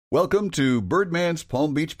Welcome to Birdman's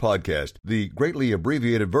Palm Beach Podcast, the greatly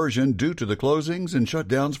abbreviated version due to the closings and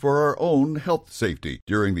shutdowns for our own health safety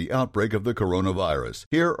during the outbreak of the coronavirus.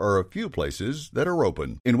 Here are a few places that are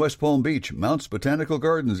open. In West Palm Beach, Mounts Botanical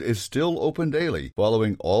Gardens is still open daily,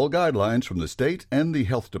 following all guidelines from the state and the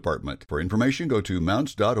health department. For information, go to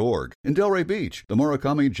mounts.org. In Delray Beach, the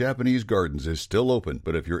Murakami Japanese Gardens is still open,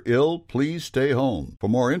 but if you're ill, please stay home. For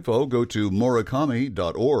more info, go to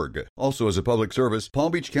murakami.org. Also, as a public service,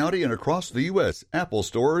 Palm Beach County and across the U.S., Apple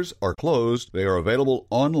stores are closed. They are available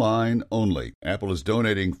online only. Apple is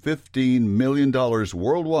donating $15 million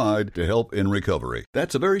worldwide to help in recovery.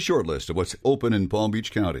 That's a very short list of what's open in Palm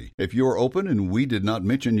Beach County. If you're open and we did not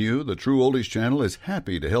mention you, the True Oldies channel is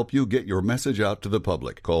happy to help you get your message out to the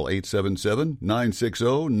public. Call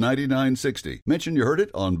 877-960-9960. Mention you heard it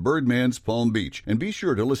on Birdman's Palm Beach. And be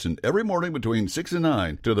sure to listen every morning between 6 and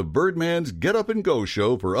 9 to the Birdman's Get Up and Go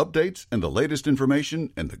show for updates and the latest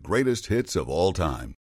information and the greatest hits of all time.